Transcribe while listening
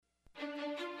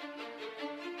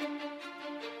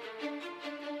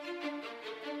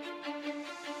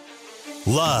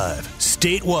Live,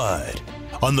 statewide,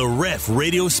 on the Ref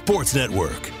Radio Sports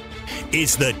Network.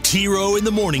 It's the T-Row in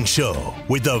the Morning Show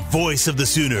with the voice of the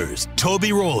Sooners,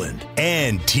 Toby Rowland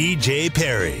and TJ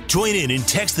Perry. Join in and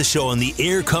text the show on the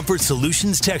Air Comfort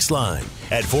Solutions text line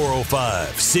at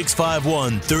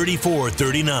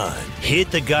 405-651-3439.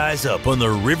 Hit the guys up on the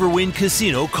Riverwind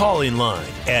Casino call-in line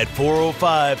at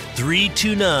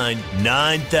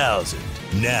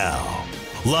 405-329-9000. Now,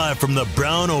 live from the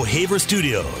Brown O'Haver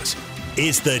Studios,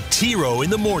 it's the T-Row in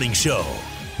the Morning Show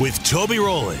with Toby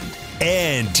Rowland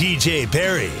and TJ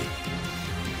Perry.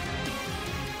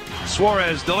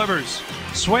 Suarez delivers.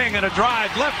 Swing and a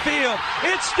drive. Left field.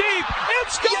 It's deep.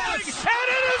 It's going. Yes. And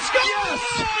it is gone.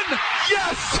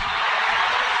 Yes.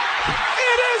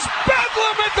 It is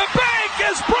bedlam at the bank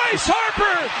as Bryce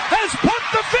Harper has put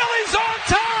the Phillies on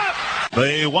top.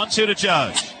 The 1-2 to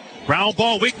Judge. Ground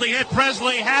ball, weakly hit.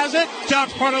 Presley has it.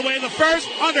 Jumps part of the way to the first.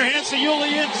 Underhand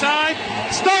Ciuli inside.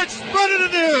 Starts running the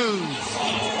news.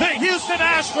 The Houston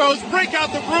Astros break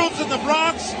out the brooms in the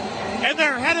Bronx, and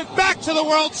they're headed back to the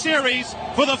World Series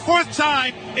for the fourth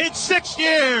time in 6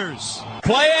 years.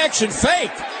 Play action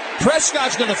fake.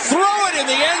 Prescott's going to throw it in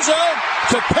the end zone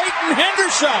to Peyton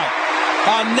Hendershot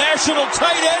on National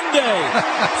Tight End Day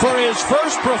for his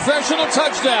first professional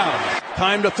touchdown.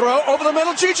 Time to throw over the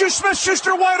middle. Juju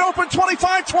Smith-Schuster wide open,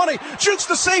 25-20. Shoots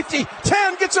to safety.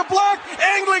 10 gets a block.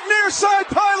 Angling near side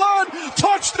pylon.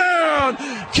 Touchdown,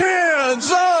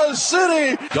 Kansas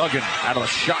City. Duggan out of the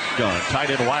shotgun. Tight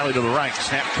end Wiley to the right.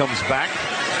 Snap comes back.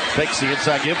 Fakes the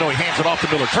inside give. No, he hands it off to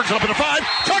Miller. Turns it up into 5.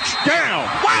 Touchdown.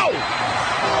 Wow.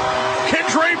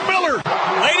 Kendre Miller.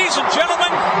 Ladies and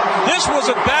gentlemen, this was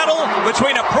a battle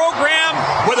between a program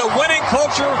with a winning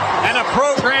culture and a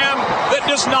program that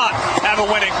does not have a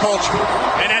winning culture.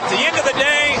 And at the end of the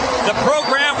day, the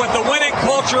program with the winning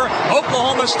culture,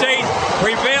 Oklahoma State,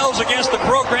 prevails against the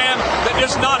program that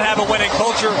does not have a winning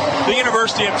culture, the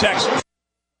University of Texas.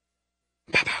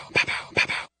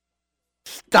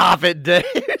 Stop it, Dave.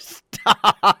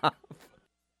 Stop.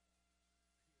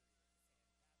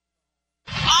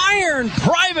 Iron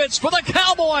Privates for the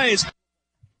Cowboys.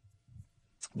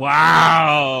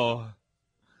 Wow.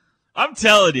 I'm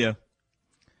telling you,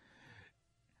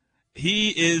 he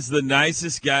is the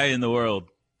nicest guy in the world.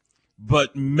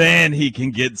 But, man, he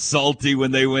can get salty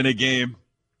when they win a game.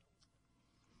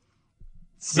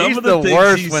 He's the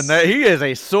worst when he is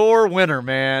a sore winner,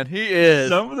 man. He is.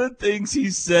 Some of the things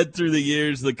he's said through the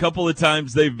years, the couple of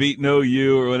times they've beaten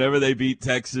OU or whenever they beat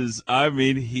Texas, I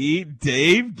mean,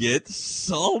 Dave gets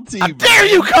salty. How dare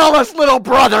you call us little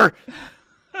brother?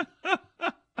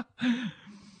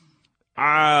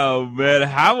 Oh, man,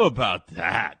 how about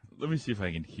that? Let me see if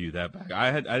I can cue that back.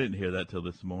 I didn't hear that till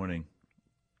this morning.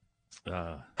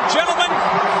 Gentlemen,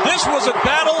 this was a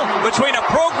battle between a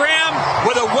program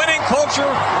with a winning culture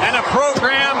and a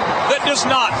program that does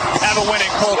not have a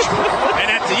winning culture. And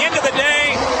at the end of the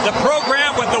day, the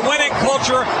program with the winning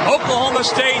culture, Oklahoma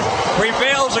State,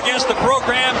 prevails against the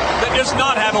program that does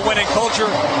not have a winning culture,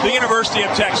 the University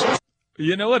of Texas.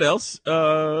 You know what else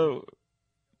OSU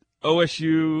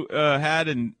had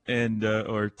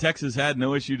or Texas had and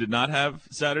OSU did not have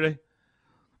Saturday?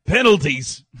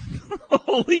 Penalties.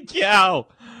 Holy cow.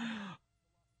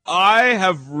 I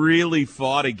have really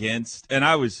fought against, and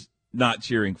I was not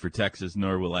cheering for Texas,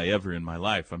 nor will I ever in my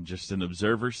life. I'm just an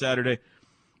observer Saturday.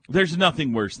 There's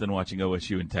nothing worse than watching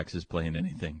OSU and Texas playing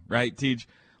anything, right, Tej?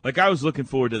 Like, I was looking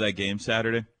forward to that game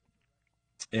Saturday,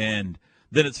 and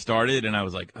then it started, and I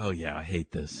was like, oh, yeah, I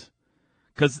hate this.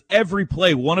 Because every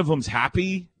play, one of them's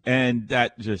happy, and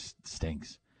that just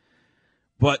stinks.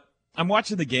 But I'm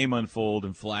watching the game unfold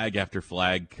and flag after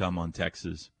flag come on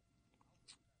Texas.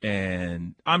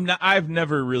 And I've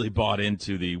never really bought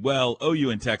into OU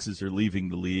and Texas are leaving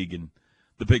the league and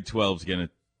the Big 12's going to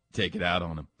take it out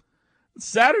on them.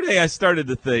 Saturday I started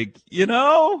to think,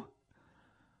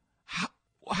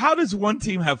 how does one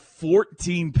team have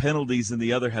 14 penalties and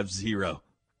the other have 0?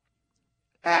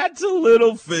 That's a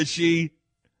little fishy.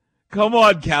 Come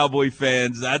on, Cowboy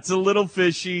fans. That's a little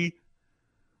fishy.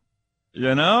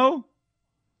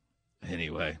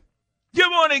 Anyway, good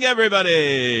morning,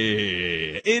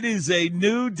 everybody. It is a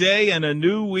new day and a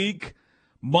new week.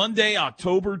 Monday,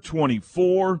 October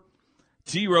 24.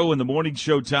 T-Row in the morning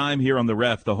show time here on the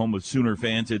Ref, the home of Sooner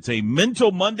fans. It's a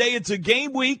mental Monday. It's a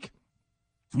game week.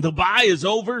 The bye is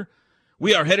over.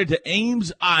 We are headed to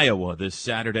Ames, Iowa this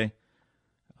Saturday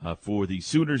for the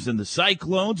Sooners and the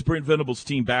Cyclones. Brent Venables'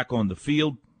 team back on the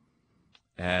field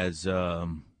as 5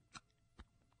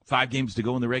 games to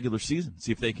go in the regular season.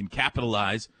 See if they can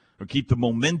capitalize or keep the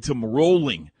momentum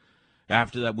rolling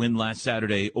after that win last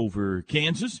Saturday over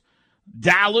Kansas.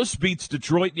 Dallas beats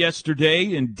Detroit yesterday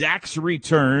in Dak's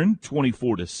return,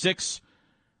 24-6.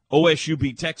 OSU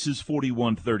beat Texas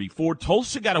 41-34.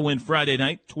 Tulsa got a win Friday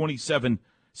night,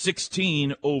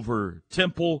 27-16 over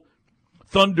Temple.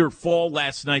 Thunder fall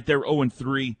last night. They're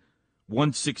 0-3,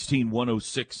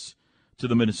 116-106 to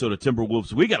the Minnesota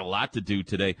Timberwolves. We got a lot to do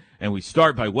today, and we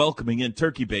start by welcoming in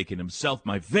Turkey Bacon himself,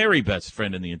 my very best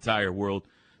friend in the entire world,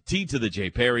 T to the J.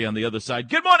 Perry on the other side.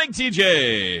 Good morning,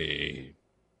 TJ.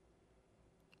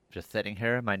 Just sitting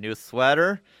here in my new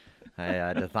sweater.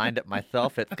 I designed it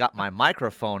myself. It's got my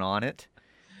microphone on it,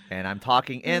 and I'm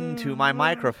talking into my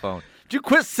microphone. Did you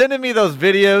quit sending me those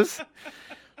videos?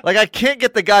 Like, I can't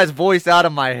get the guy's voice out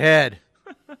of my head.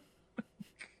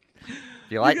 If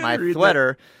you like my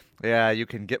sweater, yeah, you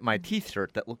can get my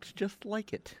T-shirt that looks just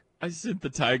like it. I sent the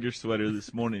Tiger sweater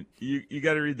this morning. You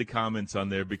got to read the comments on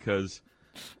there because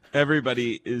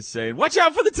everybody is saying, watch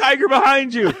out for the tiger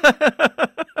behind you.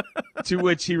 To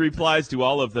which he replies to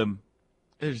all of them,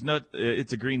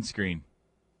 it's a green screen.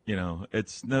 You know,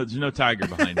 there's no tiger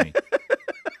behind me.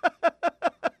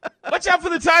 Watch out for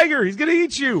the tiger. He's going to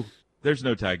eat you. There's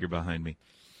no tiger behind me.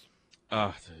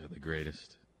 Oh, they're the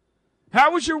greatest.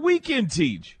 How was your weekend,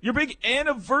 Tej? Your big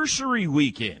anniversary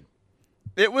weekend.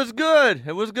 It was good.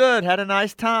 It was good. Had a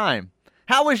nice time.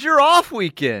 How was your off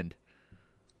weekend?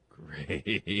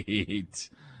 Great.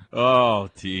 Oh,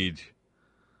 Tej.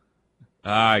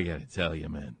 I got to tell you,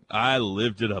 man. I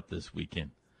lived it up this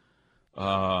weekend.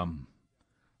 I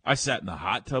sat in the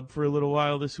hot tub for a little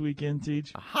while this weekend, Tej.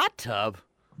 A hot tub?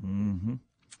 Mm-hmm.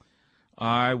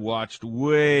 I watched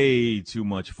way too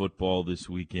much football this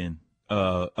weekend,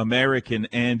 American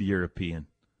and European.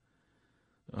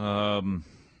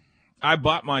 I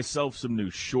bought myself some new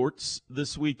shorts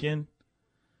this weekend.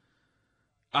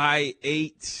 I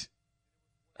ate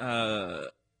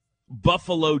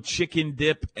buffalo chicken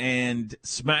dip and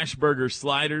smash burger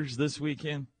sliders this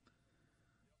weekend.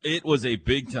 It was a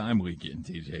big-time weekend,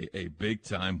 TJ, a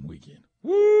big-time weekend.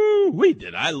 Woo!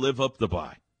 Did I live up the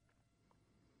buy.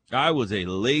 I was a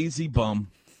lazy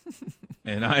bum,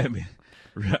 and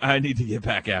I need to get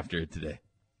back after it today.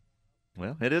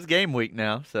 Well, it is game week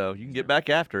now, so you can get back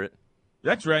after it.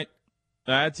 That's right.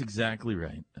 That's exactly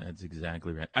right.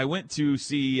 I went to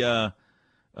see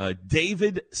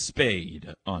David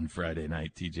Spade on Friday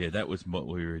night, TJ. That was what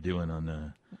we were doing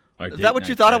on our date. Is that what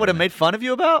you thought I would have made fun of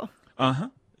you about? Uh-huh.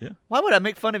 Yeah. Why would I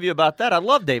make fun of you about that? I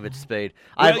love David Spade.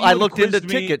 I looked into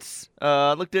tickets.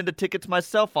 Looked into tickets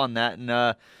myself on that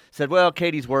and said, well,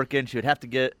 Katie's working. She would have to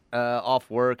get off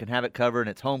work and have it covered, and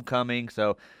it's homecoming.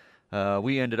 So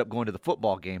we ended up going to the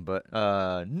football game. But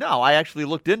no, I actually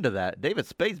looked into that. David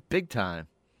Spade's big time.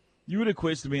 You would have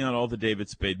quizzed me on all the David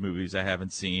Spade movies I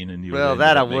haven't seen. And well,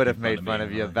 that I would have made fun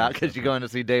of you about because you're going to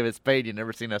see David Spade. You've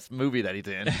never seen a movie that he's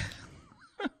in.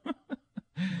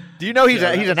 Do you know he's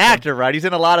an actor, right? He's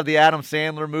in a lot of the Adam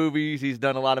Sandler movies. He's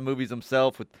done a lot of movies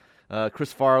himself with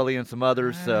Chris Farley and some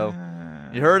others. So,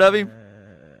 you heard of him?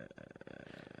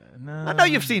 No. I know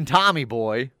you've seen Tommy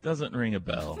Boy. Doesn't ring a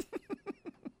bell.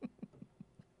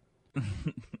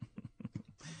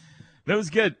 That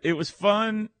was good. It was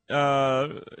fun.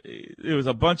 It was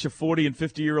a bunch of 40 and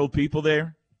 50-year-old people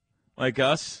there, like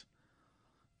us.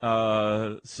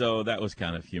 So that was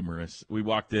kind of humorous. We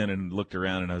walked in and looked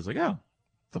around, and I was like, oh.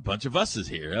 A bunch of us is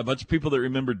here. A bunch of people that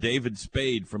remember David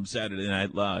Spade from Saturday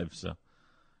Night Live. So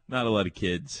not a lot of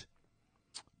kids.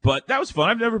 But that was fun.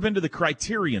 I've never been to the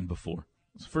Criterion before.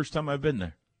 It's the first time I've been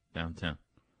there, downtown.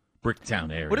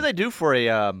 Bricktown area. What do they do for a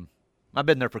I've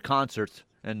been there for concerts,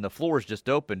 and the floor is just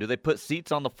open. Do they put seats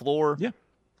on the floor? Yeah.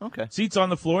 Okay. Seats on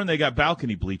the floor, and they got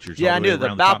balcony bleachers. Yeah, all I the way knew the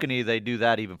around balcony, they do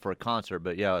that even for a concert.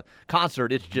 But, yeah,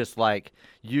 concert, it's just like,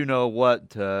 you know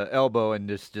what, elbow, and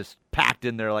just packed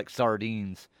in there like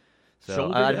sardines. So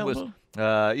Shoulder I to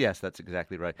elbow? Yes, that's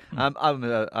exactly right.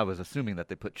 I was assuming that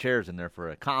they put chairs in there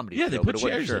for a comedy show. Yeah, they put but I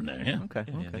wasn't chairs sure. in there, yeah. Okay.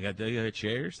 Yeah, they got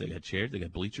chairs. They got chairs. They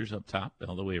got bleachers up top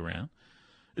all the way around.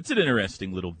 It's an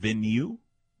interesting little venue.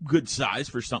 Good size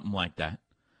for something like that.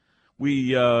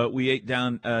 We ate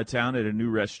downtown at a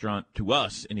new restaurant, to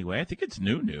us anyway. I think it's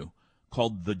new,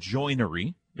 called The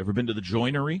Joinery. You ever been to The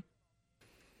Joinery?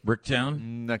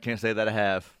 Bricktown? I can't say that I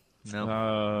have.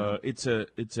 No. It's a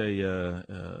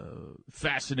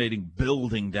fascinating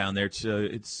building down there.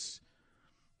 It's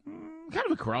kind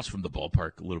of across from the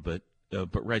ballpark a little bit,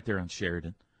 but right there on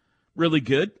Sheridan. Really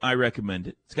good. I recommend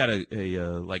it. It's got a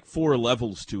like 4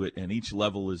 levels to it, and each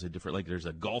level is a different. Like there's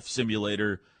a golf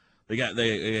simulator. They got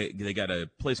a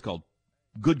place called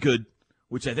Good,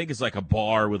 which I think is like a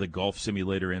bar with a golf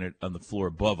simulator in it on the floor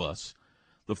above us.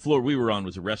 The floor we were on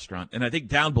was a restaurant, and I think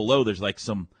down below there's like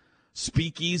some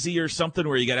speakeasy or something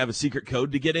where you got to have a secret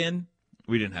code to get in.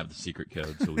 We didn't have the secret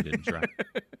code, so we didn't try.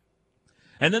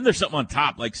 And then there's something on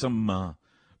top, like some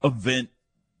event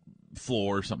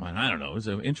floor or something. I don't know. It was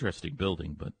an interesting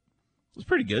building, but it was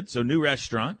pretty good. So new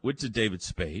restaurant, went to David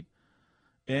Spade,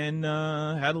 and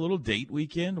had a little date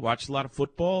weekend, watched a lot of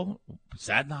football,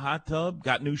 sat in the hot tub,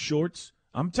 got new shorts.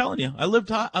 I'm telling you, I lived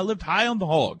high on the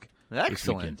hog.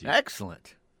 Excellent.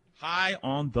 Excellent. High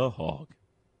on the hog.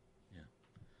 Yeah.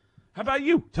 How about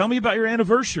you? Tell me about your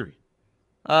anniversary.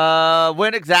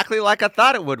 Went exactly like I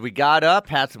thought it would. We got up,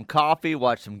 had some coffee,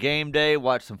 watched some game day,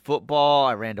 watched some football.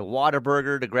 I ran to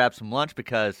Whataburger to grab some lunch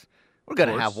because we're going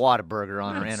to have Whataburger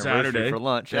on our anniversary Saturday. for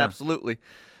lunch. Yeah. Absolutely.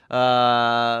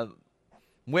 Went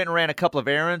and ran a couple of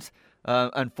errands.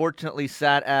 Unfortunately,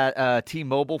 sat at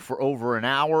T-Mobile for over an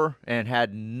hour and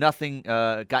had nothing.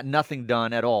 Got nothing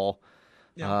done at all.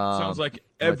 Yeah, sounds like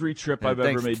every trip I've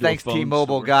ever made. Thanks, to a phone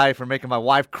T-Mobile store. guy, for making my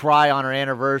wife cry on her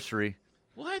anniversary.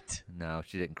 What? No,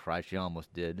 she didn't cry. She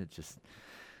almost did. It's just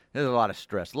there's a lot of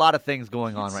stress, a lot of things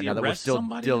going on right now that we're still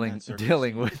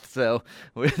dealing with. So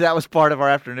that was part of our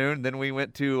afternoon. Then we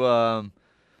went to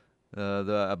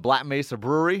the Black Mesa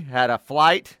Brewery, had a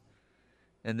flight,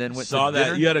 and then went Saw to that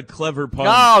dinner. you had a clever pun.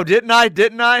 No,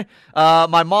 didn't I?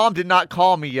 My mom did not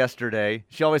call me yesterday.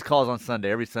 She always calls on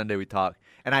Sunday. Every Sunday we talk,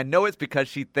 and I know it's because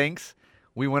she thinks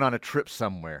we went on a trip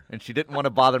somewhere, and she didn't want to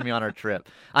bother me on our trip.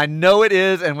 I know it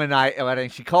is, and when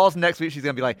she calls next week, she's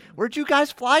going to be like, where'd you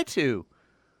guys fly to?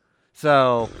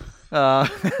 So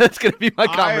that's going to be my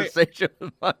conversation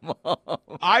with my mom.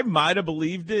 I might have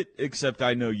believed it, except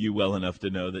I know you well enough to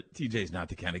know that TJ's not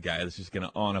the kind of guy that's just going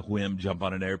to, on a whim, jump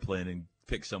on an airplane and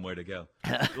pick somewhere to go.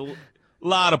 A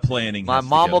lot of planning. My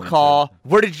mom will call,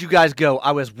 where did you guys go?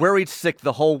 I was worried sick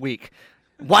the whole week.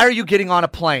 Why are you getting on a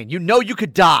plane? You know you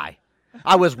could die.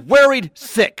 I was worried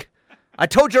sick. I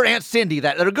told your Aunt Cindy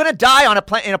that they're going to die on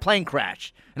in a plane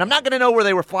crash. And I'm not going to know where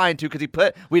they were flying to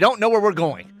because we don't know where we're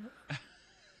going.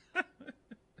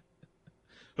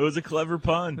 It was a clever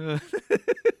pun.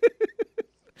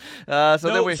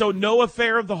 So no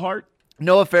affair of the heart?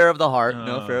 No affair of the heart.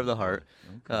 No affair of the heart.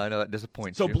 Okay. No, that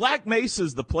disappoints you. So Black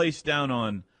Mesa's the place down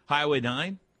on Highway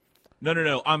 9?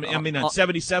 No. I mean on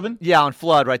 77? Yeah, on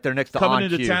Flood, right there next to Coming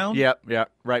On-Q. into town?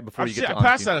 Yep, right before you get to I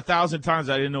passed On-Q. that 1,000 times.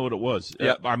 I didn't know what it was.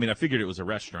 Yep. I mean, I figured it was a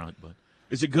restaurant, but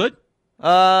is it good?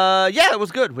 Yeah, it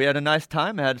was good. We had a nice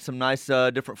time. Had some nice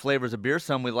different flavors of beer.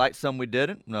 Some we liked, some we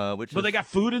didn't. But they got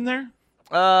food in there?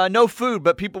 No food,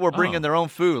 but people were bringing their own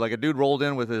food. Like a dude rolled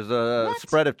in with his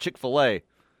spread of Chick-fil-A.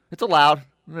 It's allowed.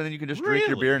 And then you can just drink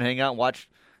your beer and hang out and watch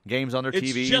games on their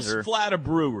TVs. It's just flat a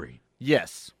brewery.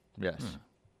 Yes. All right.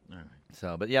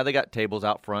 So, but yeah, they got tables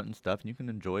out front and stuff, and you can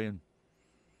enjoy and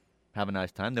have a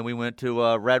nice time. Then we went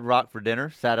to Red Rock for dinner,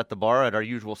 sat at the bar at our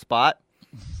usual spot,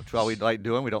 which is what we like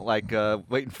doing. We don't like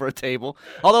waiting for a table.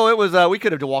 Although it was, we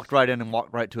could have walked right in and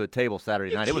walked right to a table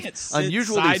Saturday night. It was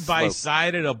unusually side by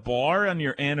side at a bar on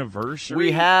your anniversary.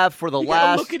 We have for the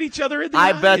last. Look at each other in the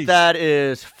eyes. I bet that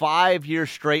is 5 years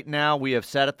straight now. We have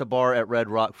sat at the bar at Red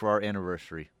Rock for our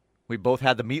anniversary. We both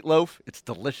had the meatloaf. It's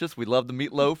delicious. We love the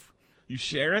meatloaf. You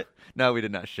share it? No, we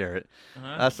did not share it.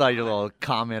 I saw your little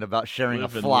comment about sharing a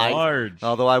Living flight. large.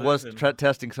 Although I was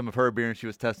testing some of her beer and she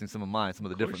was testing some of mine, some of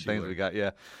the different things we got.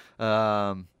 Yeah.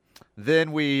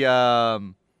 Then we,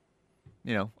 throughout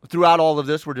all of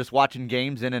this, we're just watching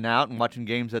games in and out and watching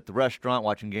games at the restaurant,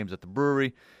 watching games at the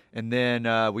brewery. And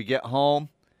then we get home.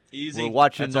 Easy. We're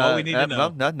watching. That's all we need to know.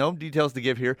 No details to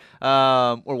give here.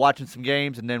 We're watching some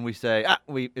games, and then we say,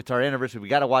 it's our anniversary. We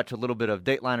got to watch a little bit of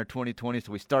Dateliner 2020.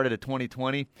 So we started at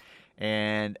 2020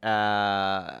 and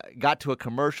got to a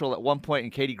commercial at one point,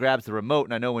 and Katie grabs the remote.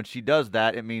 And I know when she does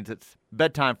that, it means it's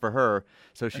bedtime for her.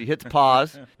 So she hits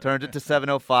pause, turns it to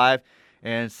 7:05.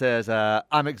 And says,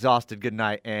 I'm exhausted, good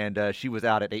night. And she was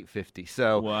out at 8:50.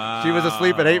 So She was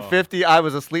asleep at 8:50. I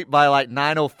was asleep by like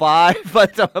 9:05.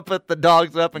 But I put the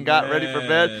dogs up and got ready for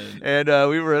bed. And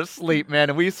we were asleep, man.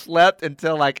 And we slept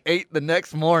until like 8 the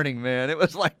next morning, man. It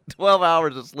was like 12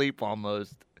 hours of sleep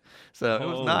almost. So it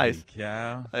was nice.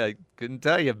 Cow. I couldn't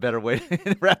tell you a better way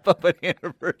to wrap up an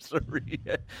anniversary.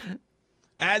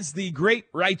 As the great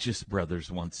Righteous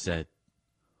Brothers once said,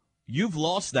 you've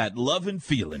lost that love and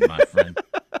feeling, my friend.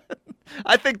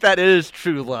 I think that is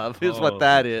true love, is what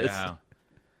that is. Yeah.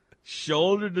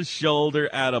 Shoulder to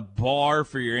shoulder at a bar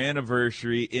for your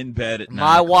anniversary in bed at night.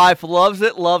 My wife loves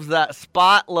it, loves that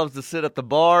spot, loves to sit at the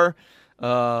bar.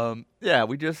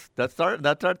 That's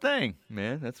our thing,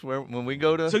 man. That's when we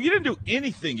go to. So you didn't do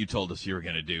anything you told us you were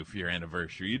going to do for your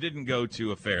anniversary. You didn't go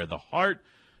to Affair of the Heart.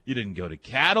 You didn't go to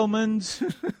Cattleman's.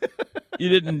 You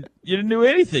didn't do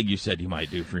anything you said you might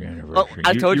do for your anniversary.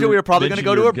 I told you we were probably going to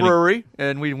go to a brewery,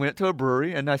 and we went to a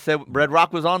brewery, and I said Red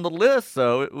Rock was on the list,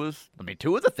 so it was,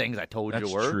 two of the things I told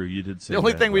you were. That's true, you did say the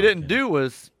only thing we didn't do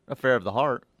was Affair of the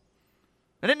Heart.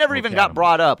 And it never even got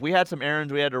brought up. We had some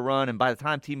errands we had to run, and by the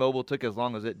time T-Mobile took as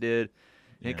long as it did,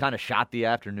 it kind of shot the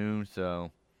afternoon,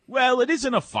 so. Well, it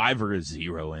isn't a 5 or a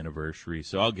 0 anniversary,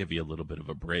 so I'll give you a little bit of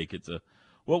a break. It's a,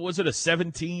 what was it, a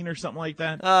 17 or something like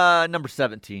that? Number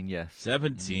 17, yes.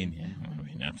 17, yeah. I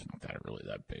mean, that's not that really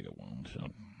that big a one, so,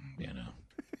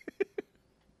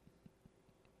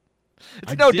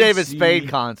 It's no David Spade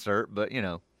concert, but,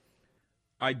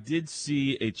 I did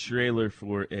see a trailer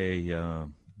for a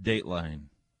Dateline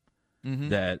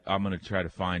that I'm going to try to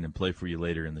find and play for you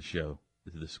later in the show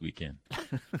this weekend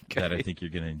that I think you're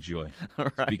going to enjoy.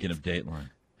 All right. Speaking of Dateline.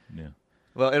 Yeah.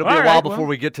 Well, it'll be a while before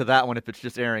we get to that one if it's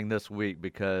just airing this week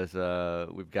because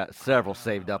we've got several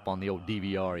saved up on the old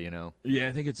DVR, Yeah,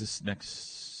 I think it's this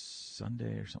next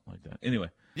Sunday or something like that. Anyway.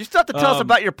 You still have to tell us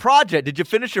about your project. Did you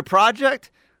finish your project?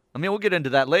 We'll get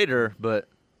into that later, but.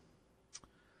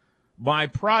 My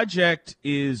project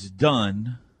is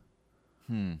done,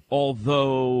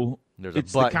 although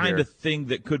it's the kind of thing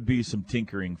that could be some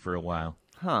tinkering for a while.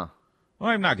 Huh. Well,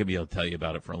 I'm not going to be able to tell you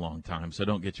about it for a long time, so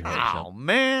don't get your hopes up. Oh,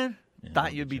 man.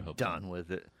 Thought you'd be done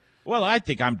with it. Well, I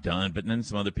think I'm done, but then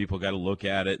some other people got to look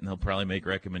at it, and they'll probably make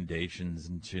recommendations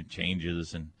and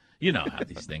changes, and you know how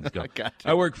these things go.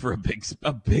 I work for a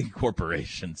big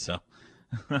corporation, so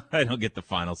I don't get the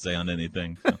final say on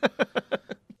anything. So.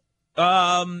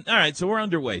 All right, so we're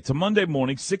underway. It's a Monday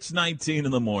morning, 6:19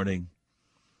 in the morning.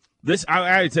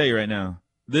 I tell you right now,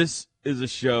 this is a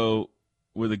show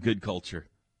with a good culture.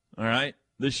 All right?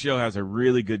 This show has a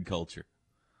really good culture.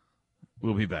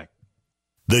 We'll be back.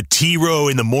 The T-Row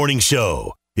in the Morning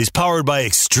Show is powered by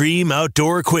Extreme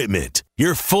Outdoor Equipment,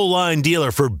 your full-line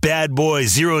dealer for bad boy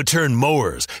zero-turn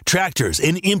mowers, tractors,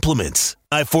 and implements.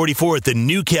 I-44 at the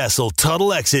Newcastle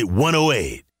Tuttle Exit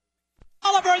 108.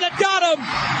 Oliver that got him!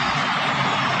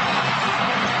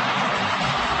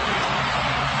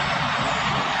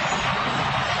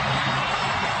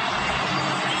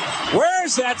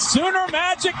 Where's that Sooner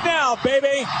magic now,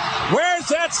 baby? Where's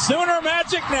that Sooner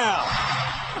magic now?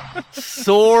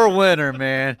 Sore winner,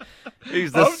 man.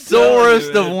 He's the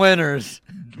sorest of winners.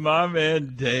 My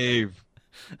man, Dave.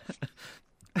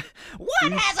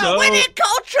 One has a winning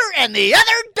culture and the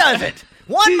other doesn't.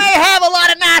 One may have a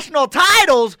lot of national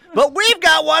titles, but we've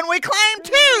got one we claim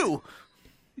too.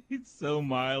 He's so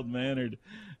mild-mannered.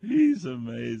 He's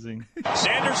amazing.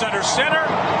 Sanders under center,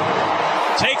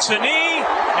 takes a knee,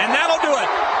 and that'll do it.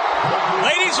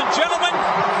 Ladies and gentlemen,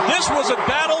 this was a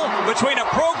battle between a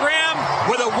program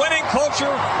with a winning culture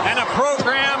and a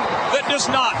program that does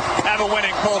not have a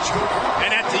winning culture.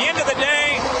 And at the end of the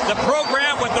day, the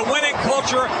program with the winning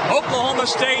culture, Oklahoma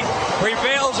State,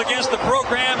 prevails against the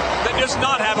program that does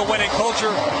not have a winning culture,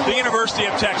 the University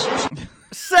of Texas.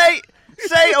 Say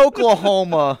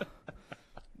Oklahoma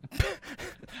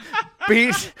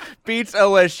beats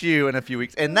OSU in a few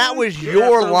weeks, and that was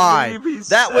your line.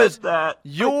 That was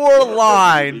your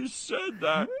line. You said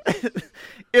that.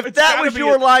 If that was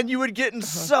your line, you would get in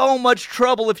so much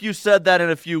trouble if you said that in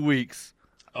a few weeks.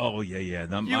 Oh, yeah.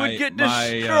 You would get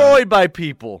destroyed by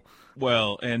people.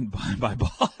 Well, and by my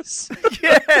boss.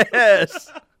 Yes.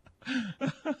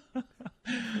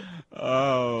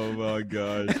 Oh, my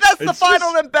God. That's the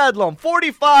final in Bedlam.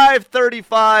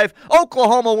 45-35.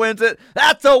 Oklahoma wins it.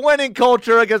 That's a winning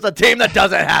culture against a team that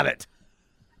doesn't have it.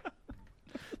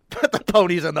 Put the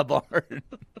ponies in the barn.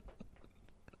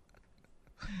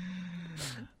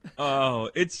 Oh,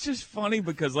 it's just funny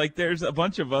because, there's a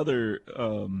bunch of other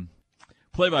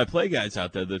play-by-play guys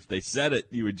out there that if they said it,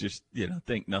 you would just,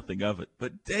 think nothing of it.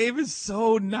 But Dave is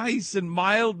so nice and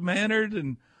mild-mannered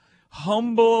and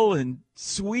humble and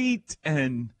sweet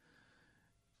and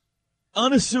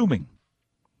unassuming.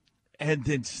 And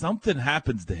then something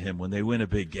happens to him when they win a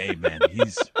big game, man.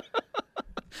 He's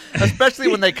especially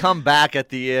when they come back at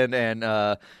the end and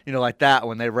like that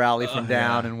when they rally from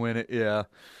down and win it. Yeah.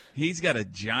 He's got a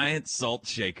giant salt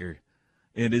shaker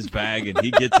in his bag and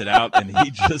he gets it out and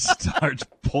he just starts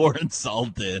pouring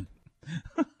salt in.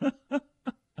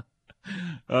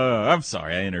 I'm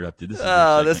sorry, I interrupted.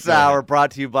 This hour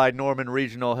brought to you by Norman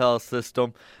Regional Health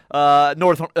System. The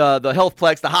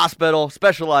Healthplex, the hospital,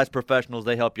 specialized professionals.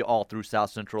 They help you all through South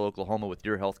Central Oklahoma with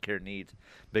your health care needs.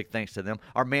 Big thanks to them.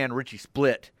 Our man, Richie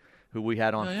Split, who we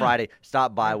had on Friday,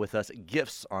 stopped by with us at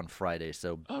Gifts on Friday.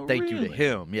 So thank you to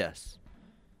him. Yes.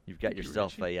 You've got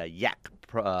yourself a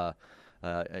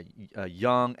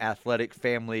young athletic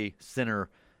family center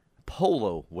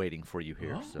polo waiting for you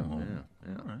here. So,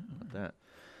 yeah, right. That.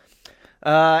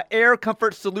 Air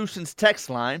Comfort Solutions text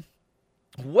line.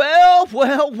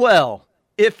 Well.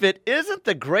 If it isn't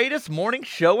the greatest morning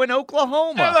show in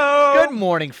Oklahoma. Hello. Good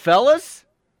morning, fellas.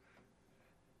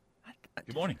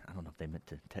 Good morning. I don't know if they meant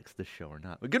to text this show or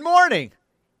not, but good morning.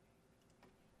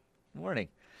 Morning.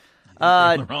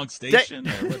 On the wrong station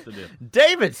or what to do?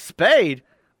 David Spade,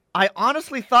 I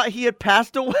honestly thought he had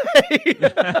passed away.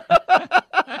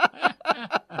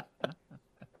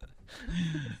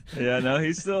 Yeah, no,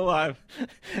 he's still alive.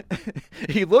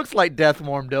 He looks like death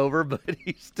warmed over, but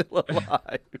he's still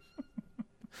alive.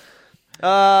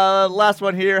 Last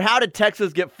one here. How did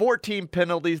Texas get 14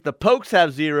 penalties? The Pokes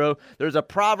have 0. There's a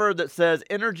proverb that says,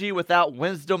 energy without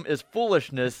wisdom is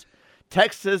foolishness.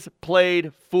 Texas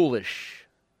played foolish.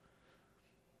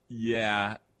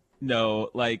 Yeah. No,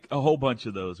 like a whole bunch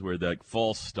of those were like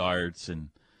false starts and,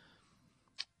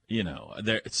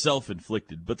 they're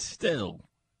self-inflicted, but still.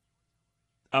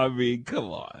 I mean,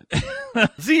 come on.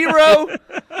 0.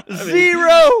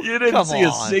 You didn't see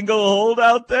a single hold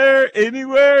out there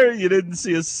anywhere. You didn't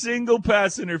see a single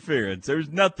pass interference. There's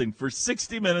nothing for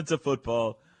 60 minutes of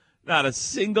football. Not a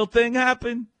single thing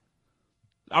happened.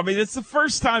 I mean, it's the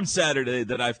first time Saturday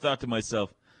that I've thought to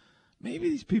myself, maybe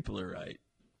these people are right.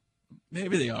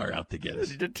 Maybe they are out to get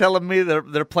us. You're telling me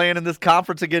they're playing in this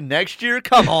conference again next year?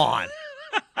 Come on.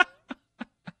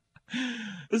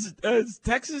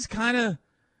 Texas kind of,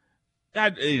 they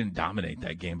didn't dominate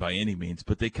that game by any means,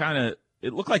 but they kind of,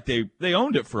 it looked like they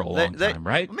owned it for a long time,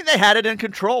 right? I mean, they had it in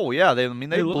control. Yeah, they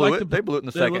blew it. They blew it in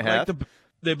the second half.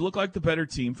 They looked like the better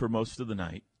team for most of the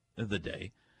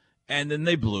day. And then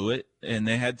they blew it, and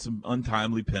they had some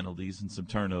untimely penalties and some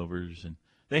turnovers, and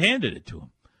they handed it to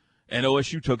them. And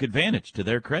OSU took advantage. To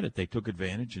their credit, they took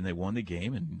advantage, and they won the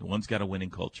game, and one's got a winning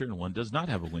culture, and one does not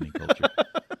have a winning culture.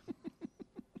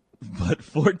 But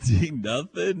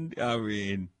 14-0, I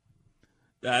mean,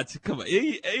 come on.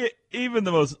 Even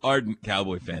the most ardent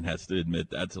Cowboy fan has to admit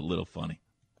that's a little funny.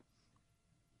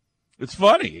 It's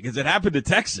funny because it happened to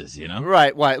Texas,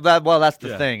 Right. Well, that's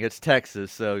the thing. It's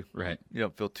Texas, so right. You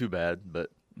don't feel too bad.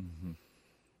 But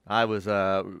I was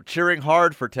cheering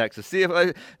hard for Texas. See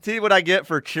what I get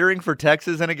for cheering for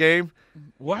Texas in a game.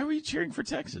 Why were you cheering for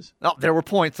Texas? Oh, there were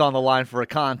points on the line for a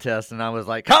contest, and I was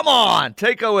like, "Come on,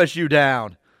 take OSU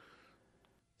down."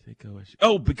 Take OSU.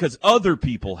 Oh, because other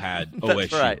people had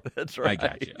OSU. That's right. I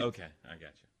got you. Okay, I got you.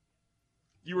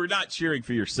 You were not cheering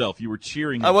for yourself. You were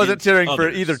cheering. I wasn't cheering others. for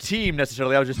either team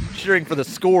necessarily. I was just cheering for the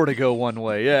score to go one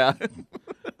way. Yeah.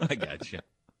 I got you.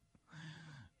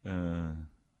 All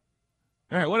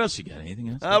right. What else you got? Anything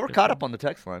else? We're caught up on the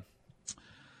text line.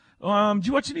 Did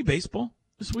you watch any baseball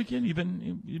this weekend?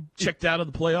 You checked out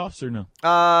of the playoffs or no?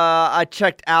 I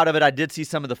checked out of it. I did see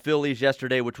some of the Phillies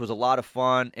yesterday, which was a lot of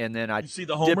fun, and then you see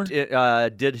the homer?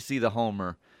 Did see the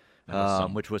homer,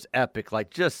 which was epic.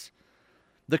 Like just.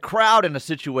 The crowd in a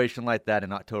situation like that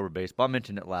in October baseball, I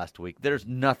mentioned it last week, there's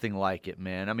nothing like it,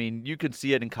 man. I mean, you can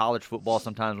see it in college football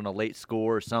sometimes when a late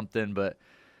score or something, but,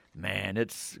 man,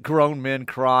 it's grown men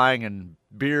crying and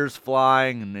beers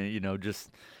flying and, just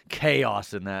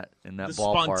chaos in that ballpark. The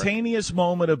spontaneous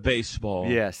moment of baseball.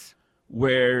 Yes.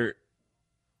 Where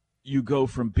you go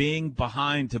from being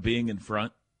behind to being in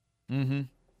front. Mm-hmm.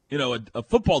 A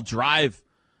football drive.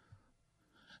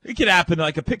 It could happen,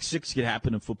 like a pick six could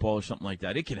happen in football or something like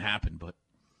that. It can happen, but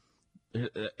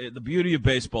the beauty of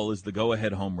baseball is the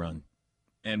go-ahead home run.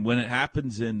 And when it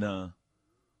happens in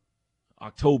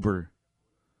October,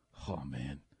 oh,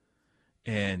 man.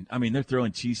 And, I mean, they're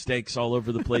throwing cheesesteaks all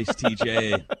over the place,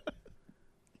 TJ.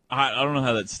 I don't know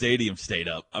how that stadium stayed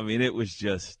up. I mean, it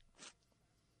was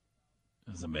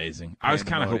amazing. I was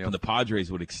kind of hoping the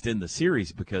Padres would extend the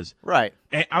series because right.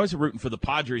 I was rooting for the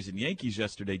Padres and Yankees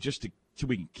yesterday just so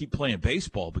we can keep playing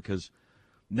baseball because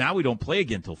now we don't play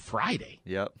again until Friday.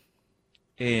 Yep.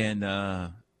 And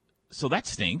so that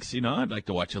stinks. I'd like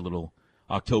to watch a little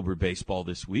October baseball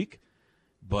this week,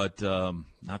 but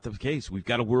not the case. We've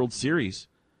got a World Series.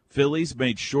 Phillies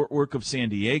made short work of San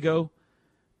Diego,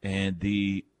 and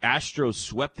the Astros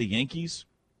swept the Yankees.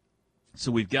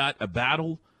 So we've got a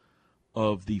battle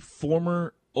of the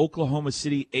former Oklahoma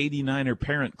City 89er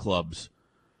parent clubs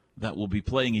that will be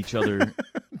playing each other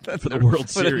for the World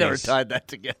Series. I've never tied that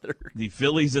together. The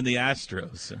Phillies and the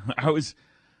Astros.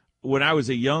 When I was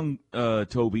a young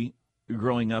Toby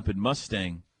growing up in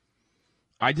Mustang,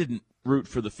 I didn't root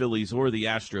for the Phillies or the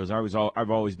Astros.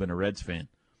 I've always been a Reds fan.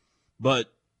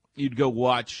 But you'd go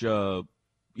watch, O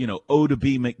to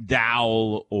B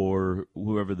McDowell or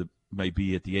whoever might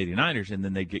be at the 89ers, and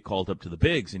then they'd get called up to the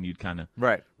bigs, and you'd kind of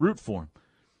root for them.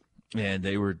 And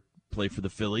they would play for the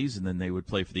Phillies, and then they would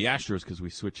play for the Astros because we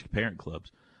switched parent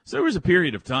clubs. So there was a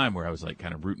period of time where I was like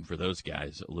kind of rooting for those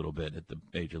guys a little bit at the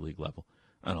major league level.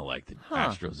 I don't like the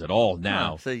Astros at all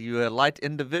now. So you liked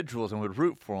individuals and would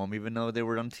root for them even though they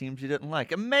were on teams you didn't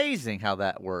like. Amazing how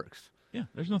that works. Yeah,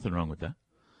 there's nothing wrong with that.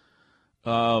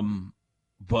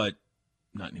 But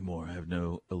not anymore. I have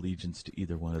no allegiance to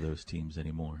either one of those teams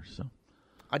anymore. So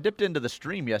I dipped into the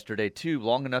stream yesterday, too,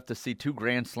 long enough to see 2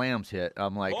 grand slams hit.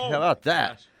 I'm like, how about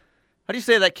that? Gosh. How do you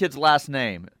say that kid's last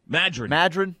name? Madron.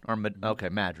 Madron? Okay,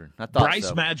 Madron. I thought Bryce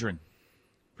so. Madron.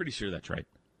 Pretty sure that's right.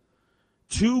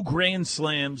 2 grand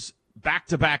slams,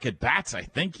 back-to-back at-bats, I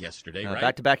think, yesterday, right?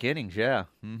 Back-to-back innings, yeah.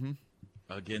 Mm-hmm.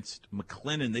 Against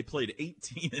McLennan. They played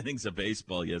 18 innings of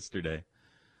baseball yesterday.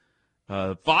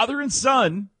 Father and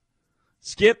son,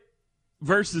 Skip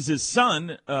versus his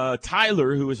son,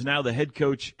 Tyler, who is now the head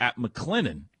coach at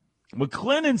McLennan.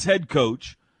 McLennan's head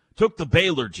coach took the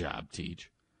Baylor job,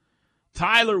 Teach.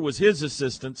 Tyler was his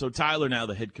assistant, so Tyler now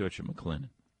the head coach at McLennan.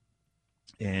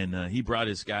 And he brought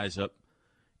his guys up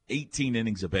 18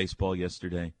 innings of baseball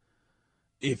yesterday.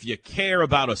 If you care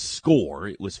about a score,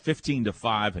 it was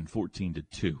 15-5 and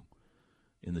 14-2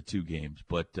 in the 2 games.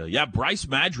 But, yeah, Bryce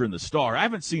Madron, the star. I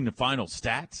haven't seen the final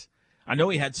stats. I know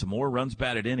he had some more runs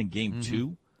batted in game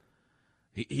 2.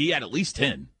 He had at least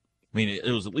 10. I mean,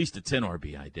 it was at least a 10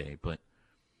 RBI day. But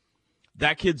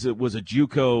that kid was a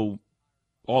JUCO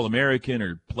All-American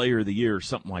or Player of the Year or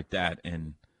something like that.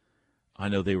 And I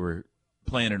know they were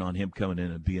planning on him coming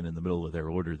in and being in the middle of their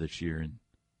order this year. And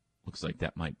looks like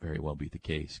that might very well be the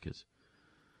case because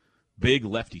big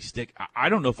lefty stick. I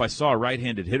don't know if I saw a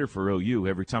right-handed hitter for OU.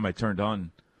 Every time I turned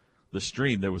on the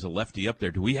stream, there was a lefty up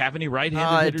there. Do we have any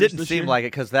right-handed hitters? It didn't this seem year? like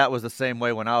it because that was the same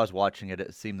way when I was watching it.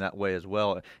 It seemed that way as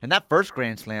well. And that first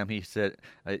grand slam he said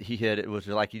he hit, it was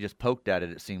like he just poked at it,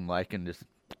 it seemed like, and just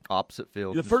opposite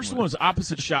field. The first one was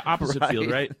opposite Right. field,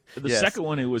 right? The Yes. second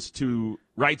one, it was to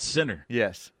right center.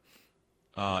 Yes.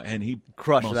 And he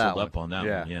Crushed muscled that up one. on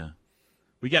that one, yeah.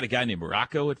 We got a guy named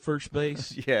Morocco at first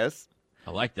base. Yes.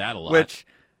 I like that a lot. Which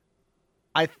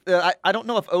I don't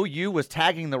know if OU was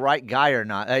tagging the right guy or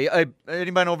not.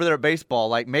 Anybody over there at baseball,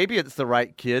 like maybe it's the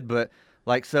right kid, but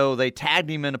like so they tagged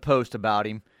him in a post about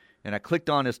him, and I clicked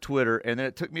on his Twitter, and then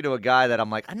it took me to a guy that I'm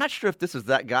like, I'm not sure if this is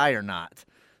that guy or not.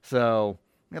 So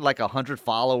he had like 100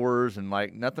 followers and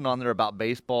like nothing on there about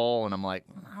baseball, and I'm like,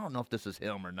 I don't know if this is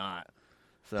him or not.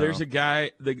 So there's a guy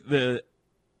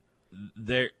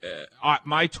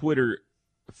my Twitter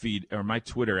feed or my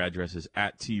Twitter address is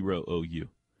 @TROOU.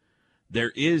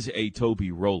 There is a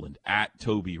Toby Rowland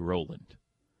 @Toby Rowland,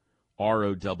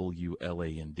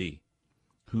 ROWLAND,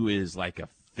 who is like a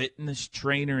fitness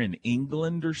trainer in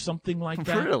England or something like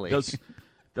that. Really?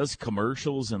 Does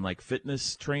commercials and like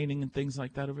fitness training and things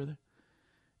like that over there,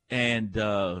 and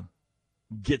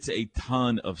gets a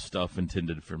ton of stuff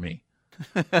intended for me.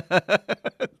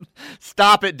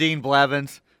 Stop it, Dean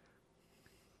Blevins.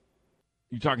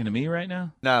 You talking to me right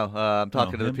now? No, I'm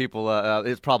talking to him? the people.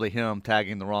 It's probably him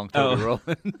tagging the wrong Toby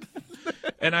Rowland.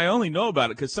 And I only know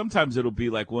about it because sometimes it'll be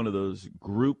like one of those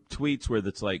group tweets where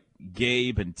it's like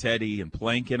Gabe and Teddy and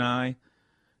Plank and I,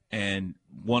 and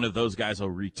one of those guys will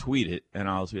retweet it, and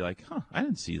I'll be like, I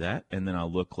didn't see that. And then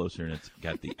I'll look closer, and it's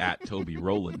got the @Toby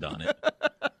Rowland on it.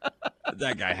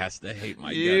 That guy has to hate my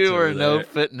guts. You are over no there.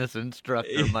 fitness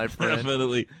instructor, my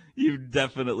friend. You've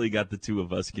definitely got the two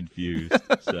of us confused.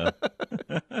 So.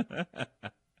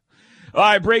 All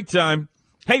right, break time.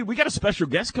 Hey, we got a special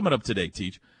guest coming up today,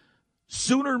 Teach.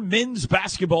 Sooner men's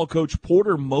basketball coach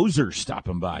Porter Moser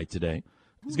stopping by today.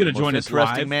 He's going to join us live.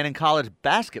 Interesting man in college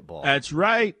basketball. That's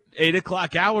right. 8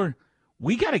 o'clock hour.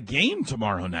 We got a game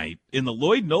tomorrow night in the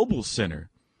Lloyd Noble Center.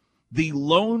 The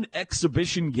lone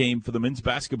exhibition game for the men's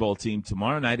basketball team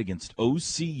tomorrow night against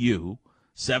OCU,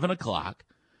 7 o'clock.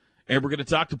 And we're going to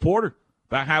talk to Porter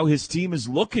about how his team is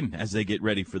looking as they get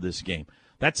ready for this game.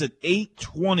 That's at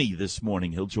 8:20 this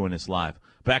morning. He'll join us live.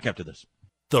 Back after this.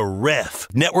 The Ref.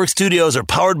 Network studios are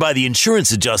powered by the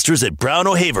insurance adjusters at Brown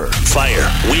O'Haver.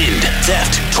 Fire, wind,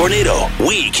 theft, tornado.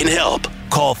 We can help.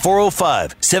 Call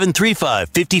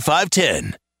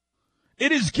 405-735-5510.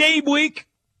 It is game week.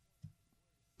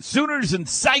 Sooners and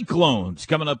Cyclones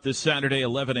coming up this Saturday,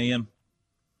 11 a.m.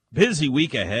 Busy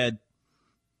week ahead.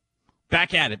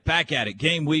 Back at it.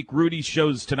 Game week. Rudy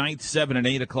shows tonight, 7 and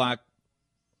 8 o'clock.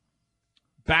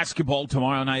 Basketball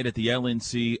tomorrow night at the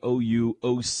LNC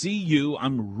OCU.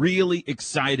 I'm really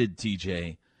excited,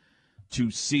 TJ,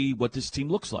 to see what this team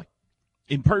looks like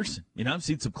in person. You know, I've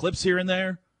seen some clips here and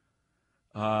there.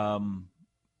 Got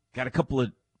a couple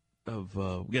of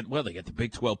they got the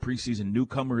Big 12 preseason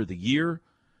newcomer of the year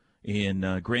in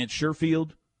Grant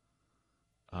Sherfield.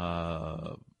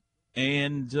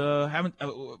 and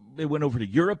they went over to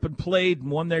Europe and played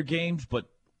and won their games, but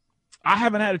I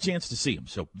haven't had a chance to see them.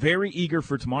 So very eager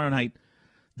for tomorrow night.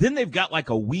 Then they've got like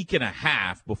a week and a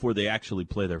half before they actually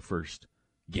play their first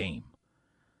game.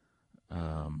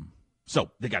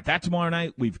 So they got that tomorrow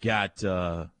night. We've got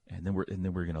and then we're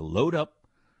going to load up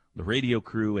the radio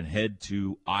crew and head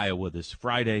to Iowa this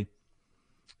Friday.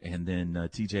 And then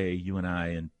TJ, you and I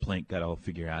and Plank got to all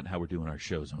figure out how we're doing our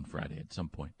shows on Friday at some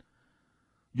point.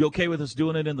 You okay with us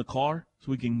doing it in the car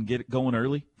so we can get it going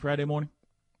early Friday morning?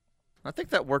 I think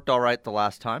that worked all right the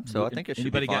last time, so I think it should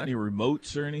be fine. Anybody got any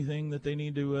remotes or anything that they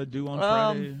need to do on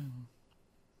Friday?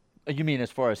 You mean as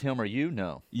far as him or you?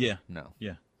 No. Yeah. No.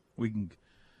 Yeah. We can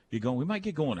get going. We might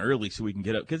get going early so we can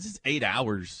get up because it's 8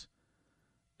 hours-ish,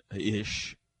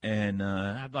 and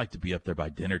I'd like to be up there by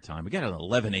dinner time. We got an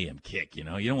 11 a.m. kick, you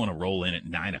know. You don't want to roll in at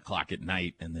 9 o'clock at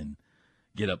night and then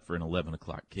get up for an 11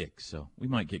 o'clock kick. So we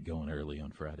might get going early on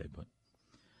Friday, but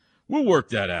we'll work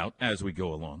that out as we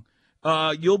go along.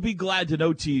 You'll be glad to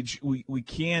know, Tej, we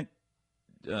can't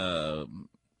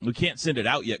send it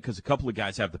out yet because a couple of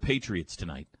guys have the Patriots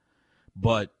tonight.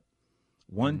 But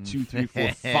 1, 2, 3,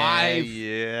 4, 5,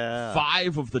 yeah.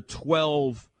 5 of the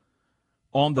 12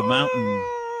 on the mountain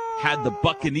had the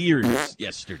Buccaneers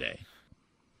yesterday,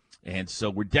 and so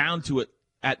we're down to it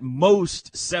at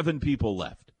most 7 people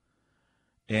left.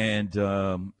 And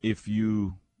if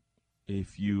you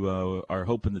are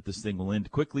hoping that this thing will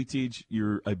end quickly, Tej,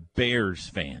 you're a Bears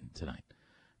fan tonight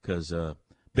because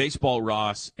Baseball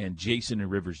Ross and Jason and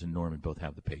Rivers and Norman both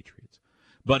have the Patriots.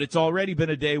 But it's already been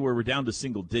a day where we're down to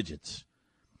single digits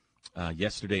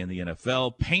yesterday in the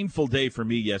NFL. Painful day for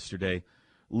me yesterday.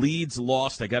 Leeds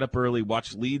lost. I got up early,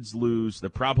 watched Leeds lose. They're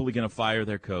probably going to fire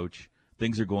their coach.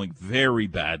 Things are going very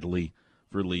badly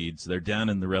for Leeds. They're down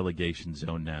in the relegation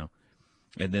zone now.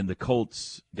 And then the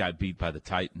Colts got beat by the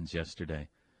Titans yesterday.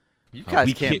 You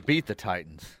guys can't beat the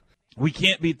Titans. We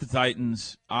can't beat the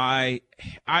Titans. The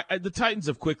Titans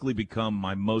have quickly become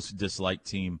my most disliked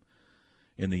team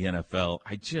in the NFL.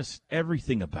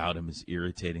 Everything about them is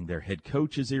irritating. Their head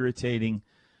coach is irritating.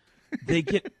 They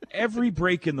get every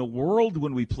break in the world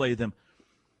when we play them.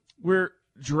 We're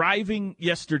driving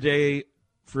yesterday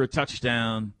for a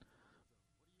touchdown,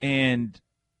 and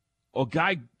a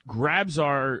guy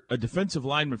a defensive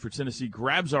lineman for Tennessee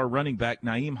grabs our running back,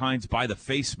 Nyheim Hines, by the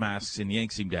face masks and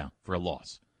yanks him down for a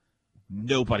loss.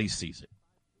 Nobody sees it.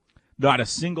 Not a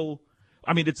single.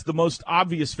 I mean, it's the most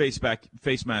obvious face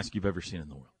mask you've ever seen in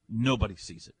the world. Nobody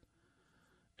sees it.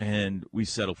 And we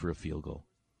settle for a field goal.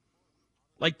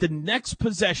 Like the next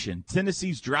possession,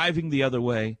 Tennessee's driving the other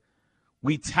way.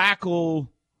 We tackle,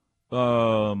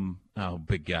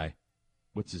 big guy.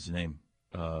 What's his name?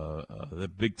 The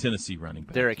big Tennessee running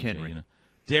back. Derrick Henry. You know?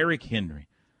 Derrick Henry.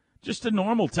 Just a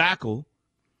normal tackle.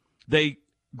 They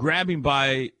grab him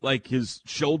by, like, his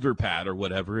shoulder pad or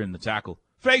whatever in the tackle.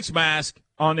 Face mask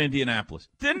on Indianapolis.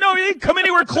 Didn't know he didn't come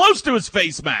anywhere close to his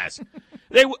face mask.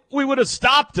 We would have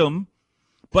stopped him,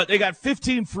 but they got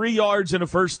 15 free yards and a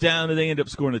first down, and they end up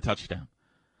scoring a touchdown.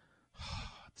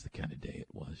 That's the kind of day it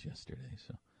was yesterday.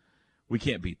 So we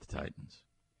can't beat the Titans.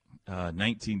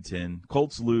 19-10.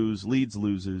 Colts lose. Leeds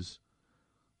loses.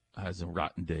 It's a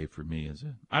rotten day for me.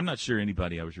 I'm not sure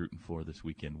anybody I was rooting for this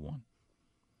weekend won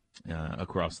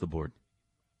across the board.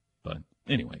 But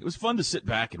anyway, it was fun to sit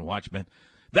back and watch, man.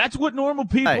 That's what normal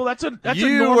people. Hey, that's a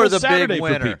normal Saturday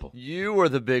for people. You were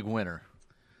the big winner.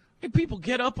 Hey, people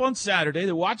get up on Saturday.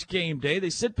 They watch game day. They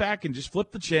sit back and just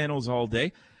flip the channels all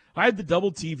day. I had the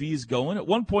double TVs going. At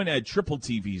one point, I had triple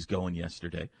TVs going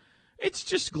yesterday. It's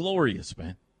just glorious,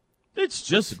 man. It's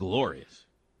just glorious.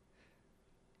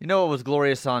 You know what was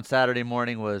glorious on Saturday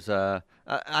morning was,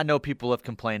 I know people have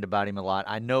complained about him a lot.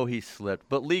 I know he slipped.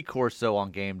 But Lee Corso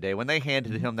on game day, when they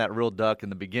handed him that real duck in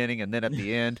the beginning and then at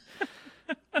the end,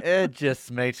 it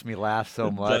just makes me laugh so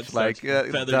much. Like,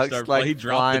 ducks like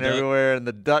flying everywhere, and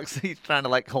the ducks, he's trying to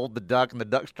like hold the duck, and the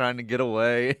duck's trying to get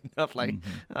away. I'm like,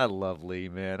 I love Lee,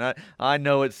 man. I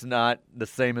know it's not the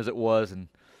same as it was, and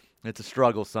it's a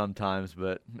struggle sometimes,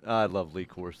 but I love Lee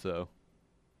Corso.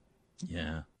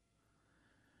 Yeah.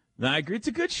 No, I agree. It's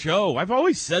a good show. I've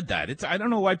always said that. I don't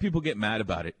know why people get mad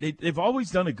about it. They've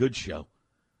always done a good show.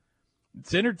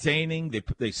 It's entertaining.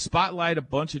 They spotlight a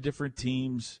bunch of different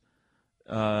teams.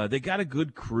 They got a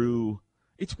good crew.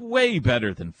 It's way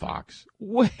better than Fox.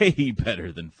 Way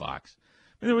better than Fox.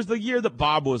 And there was the year that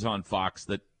Bob was on Fox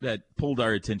that pulled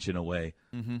our attention away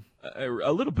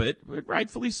a little bit,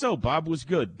 rightfully so. Bob was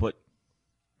good, but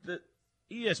the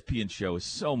ESPN show is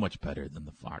so much better than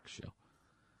the Fox show.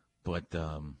 But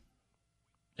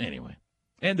anyway,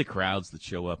 And the crowds that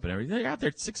show up and everything. They're out there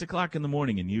at 6 o'clock in the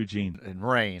morning in Eugene. In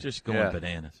rain. Just going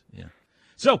bananas. Yeah.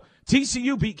 So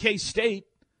TCU beat K-State,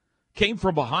 came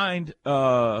from behind.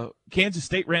 Kansas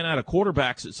State ran out of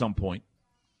quarterbacks at some point,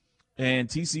 and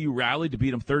TCU rallied to beat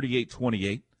them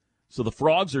 38-28. So the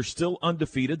Frogs are still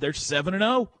undefeated. They're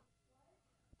 7-0.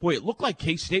 Boy, it looked like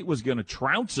K-State was going to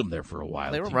trounce them there for a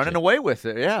while. They were running away with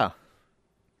it, yeah.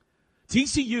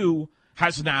 TCU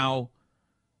has now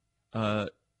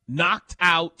knocked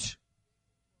out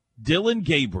Dylan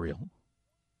Gabriel.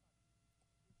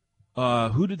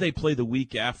 Who did they play the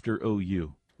week after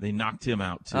OU? They knocked him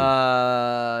out, too.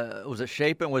 Was it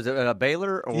Shapen? Was it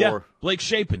Baylor? Or? Yeah, Blake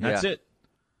Shapen. That's it.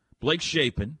 Blake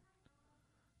Shapen.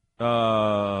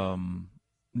 No.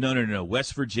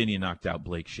 West Virginia knocked out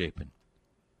Blake Shapen.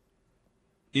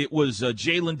 It was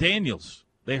Jalen Daniels.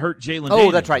 They hurt Jalen Daniels.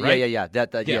 Oh, that's right. Yeah. Yeah.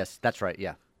 Yes, that's right,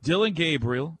 yeah. Dylan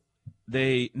Gabriel.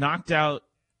 They knocked out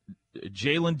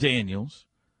Jalen Daniels.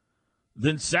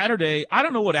 Then Saturday, I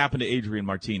don't know what happened to Adrian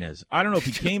Martinez. I don't know if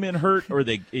he came in hurt or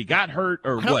he got hurt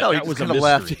or what. Know. That was a mystery.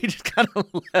 Left. He just kind of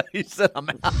left. He said, I'm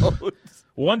out.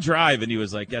 One drive, and he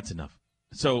was like, that's enough.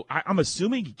 So I'm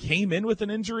assuming he came in with an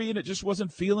injury and it just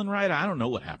wasn't feeling right. I don't know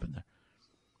what happened there.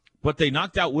 But they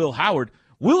knocked out Will Howard.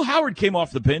 Will Howard came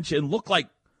off the bench and looked like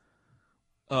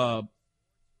Troy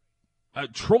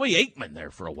Aikman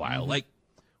there for a while. Like,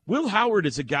 Will Howard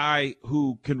is a guy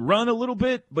who can run a little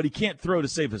bit, but he can't throw to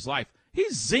save his life.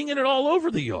 He's zinging it all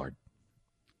over the yard.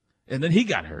 And then he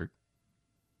got hurt.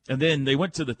 And then they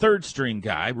went to the third-string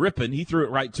guy, Rippon. He threw it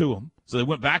right to him. So they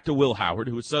went back to Will Howard,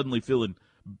 who was suddenly feeling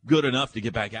good enough to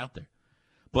get back out there.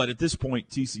 But at this point,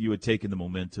 TCU had taken the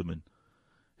momentum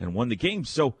and won the game.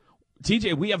 So,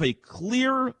 TJ, we have a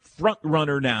clear front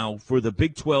runner now for the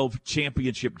Big 12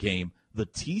 championship game, the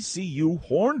TCU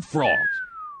Horned Frogs.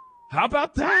 How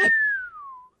about that?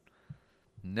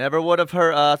 Never would have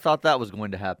thought that was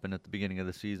going to happen at the beginning of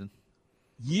the season.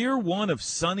 Year one of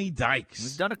Sonny Dykes.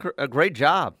 He's done a great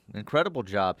job, incredible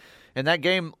job. And that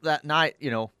game that night,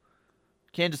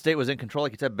 Kansas State was in control,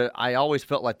 like you said, but I always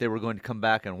felt like they were going to come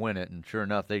back and win it. And sure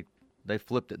enough, they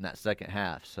flipped it in that second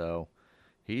half. So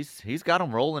he's got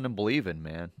them rolling and believing,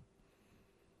 man.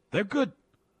 They're good.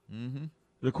 Mm-hmm.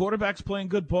 The quarterback's playing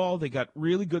good ball. They got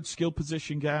really good skill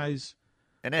position guys.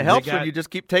 And it helps when you just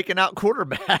keep taking out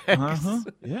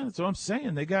quarterbacks. Yeah, that's what I'm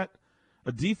saying. They got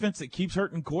a defense that keeps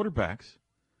hurting quarterbacks.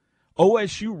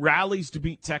 OSU rallies to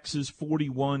beat Texas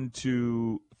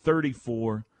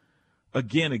 41-34.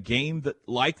 Again, a game that,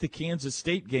 like the Kansas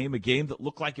State game, a game that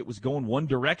looked like it was going one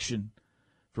direction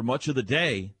for much of the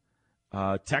day.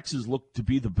 Texas looked to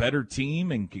be the better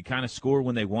team and could kind of score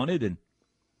when they wanted.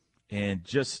 And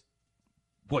just,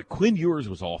 boy, Quinn Ewers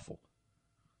was awful.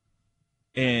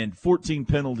 And 14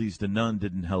 penalties to none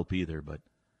didn't help either. But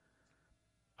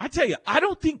I tell you, I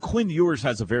don't think Quinn Ewers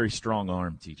has a very strong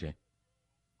arm, TJ.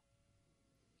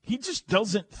 He just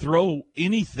doesn't throw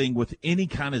anything with any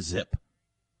kind of zip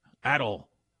at all.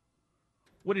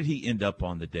 What did he end up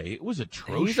on the day? It was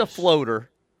atrocious. He's a floater.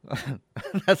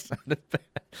 That's not bad.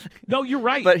 No, you're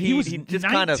right. But he was just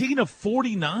 19 of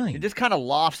 49. He just kind of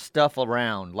lofts stuff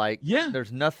around. Like, yeah.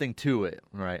 There's nothing to it.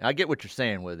 Right. I get what you're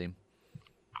saying with him.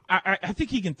 I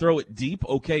think he can throw it deep,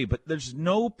 okay, but there's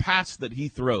no pass that he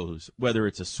throws, whether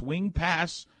it's a swing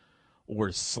pass or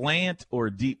a slant or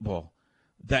a deep ball,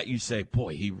 that you say,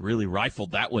 boy, he really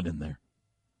rifled that one in there.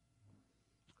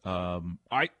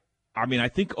 I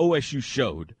think OSU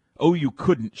showed. OU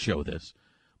couldn't show this,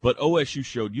 but OSU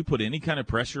showed you put any kind of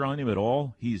pressure on him at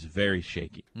all, he's very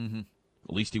shaky. Mm-hmm.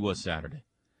 At least he was Saturday.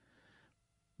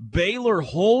 Baylor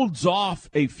holds off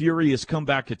a furious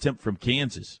comeback attempt from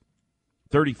Kansas.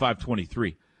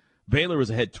 35-23. Baylor was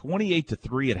ahead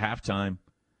 28-3 at halftime.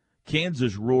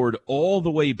 Kansas roared all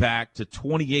the way back to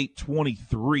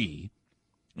 28-23,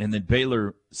 and then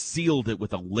Baylor sealed it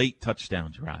with a late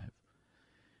touchdown drive.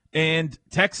 And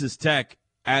Texas Tech,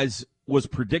 as was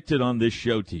predicted on this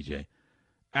show, TJ,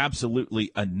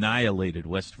 absolutely annihilated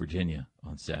West Virginia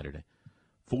on Saturday.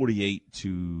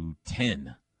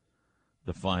 48-10,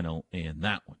 the final in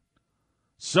that one.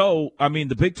 So,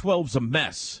 the Big 12's a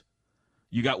mess.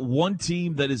 You got one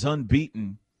team that is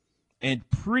unbeaten, and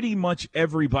pretty much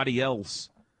everybody else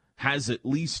has at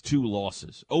least 2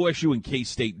 losses. OSU and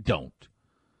K-State don't.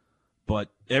 But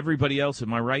everybody else,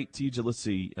 am I right, TJ? Let's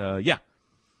see. Yeah.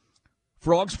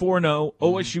 Frogs 4-0,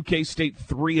 OSU, K-State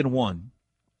 3-1.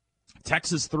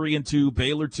 Texas 3-2,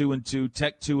 Baylor 2-2,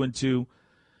 Tech 2-2,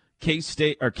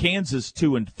 K-State or Kansas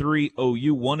 2-3,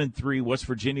 OU 1-3, West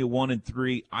Virginia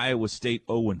 1-3, Iowa State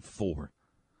 0-4.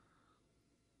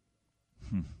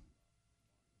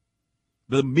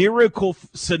 The miracle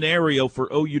scenario for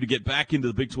OU to get back into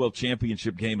the Big 12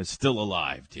 championship game is still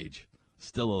alive, Tej.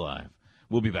 Still alive.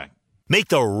 We'll be back. Make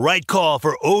the right call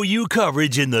for OU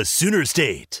coverage in the Sooner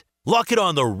State. Lock it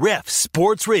on the Ref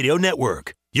Sports Radio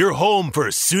Network, your home for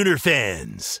Sooner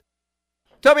fans.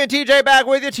 Toby and TJ back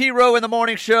with you. T-Row in the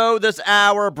Morning Show. This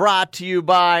hour brought to you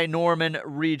by Norman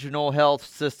Regional Health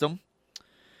System.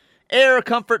 Air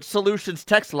Comfort Solutions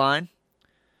text line.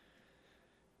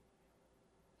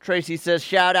 Tracy says,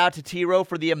 shout out to T-Row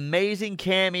for the amazing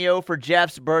cameo for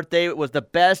Jeff's birthday. It was the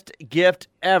best gift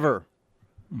ever.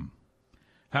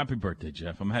 Happy birthday,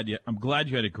 Jeff. I'm glad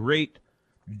you had a great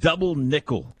double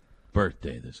nickel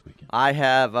birthday this weekend. I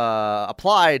have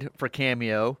applied for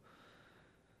Cameo.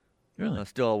 Really? I'm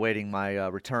still awaiting my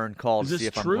return call to see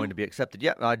if true? I'm going to be accepted.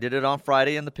 Yep, I did it on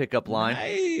Friday in the pickup line.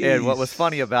 Nice. And what was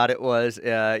funny about it was,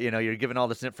 you're given all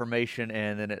this information,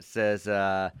 and then it says,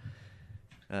 it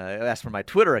asked for my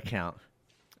Twitter account.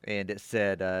 And it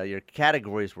said your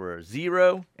categories were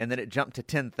 0, and then it jumped to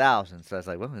 10,000. So I was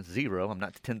like, well, it's 0. I'm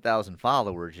not to 10,000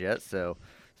 followers yet, so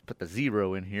let's put the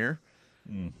 0 in here.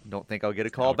 Don't think I'll get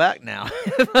a call back now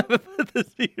if I put the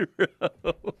 0.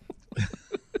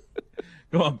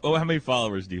 Go on. Oh, how many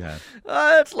followers do you have?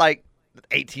 It's like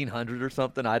 1,800 or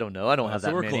something. I don't know. I don't have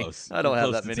that we're many. Close. I don't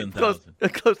have that many. Close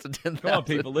to 10,000. Come on,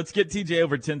 people. Let's get TJ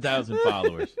over 10,000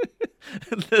 followers.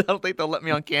 I don't think they'll let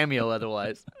me on Cameo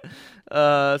otherwise.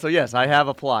 So, yes, I have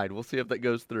applied. We'll see if that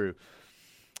goes through.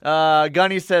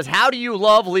 Gunny says, how do you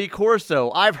love Lee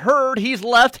Corso? I've heard he's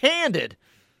left-handed.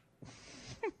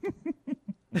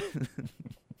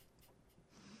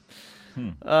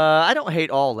 I don't hate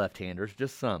all left-handers,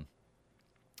 just some.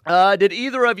 Did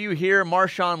either of you hear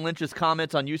Marshawn Lynch's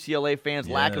comments on UCLA fans'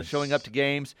 lack of showing up to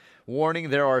games? Warning,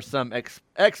 there are some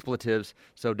expletives,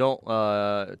 so don't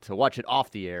to watch it off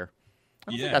the air.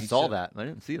 I think I saw that. I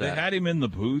didn't see that. They had him in the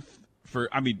booth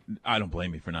I don't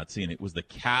blame you for not seeing it. It was the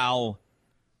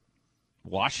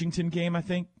Cal-Washington game, I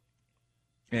think.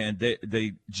 And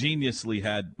they geniusly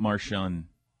had Marshawn.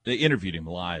 They interviewed him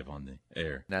live on the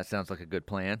air. That sounds like a good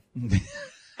plan.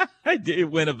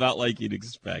 It went about like you'd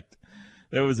expect.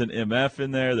 There was an MF in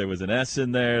there. There was an S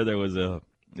in there. It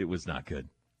was not good.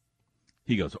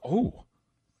 He goes, oh.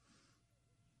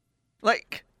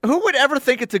 Like, who would ever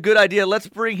think it's a good idea? Let's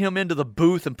bring him into the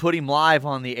booth and put him live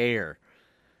on the air.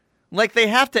 Like, they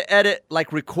have to edit,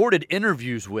 like, recorded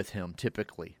interviews with him,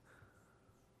 typically.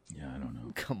 Yeah, I don't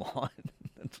know. Come on.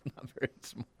 That's not very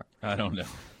smart. I don't know.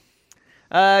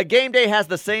 Game day has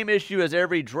the same issue as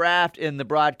every draft in the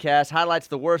broadcast. Highlights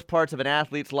the worst parts of an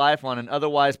athlete's life on an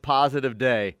otherwise positive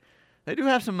day. They do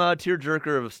have some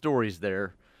tearjerker of stories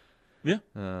there. Yeah.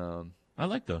 I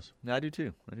like those. I do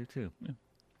too. Yeah.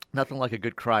 Nothing like a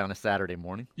good cry on a Saturday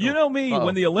morning. You know me,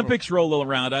 when the Olympics roll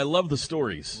around, I love the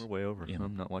stories. We're way over.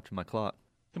 I'm not watching my clock.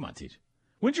 Come on, Teach.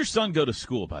 When's your son go to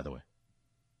school, by the way?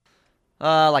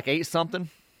 Like 8-something.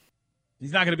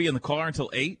 He's not going to be in the car until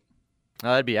 8?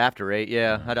 It'd be after 8,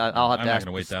 yeah. I'll have to ask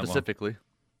wait that specifically.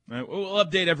 Long. We'll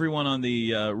update everyone on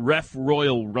the Ref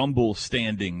Royal Rumble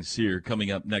standings here coming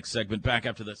up next segment. Back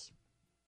after this.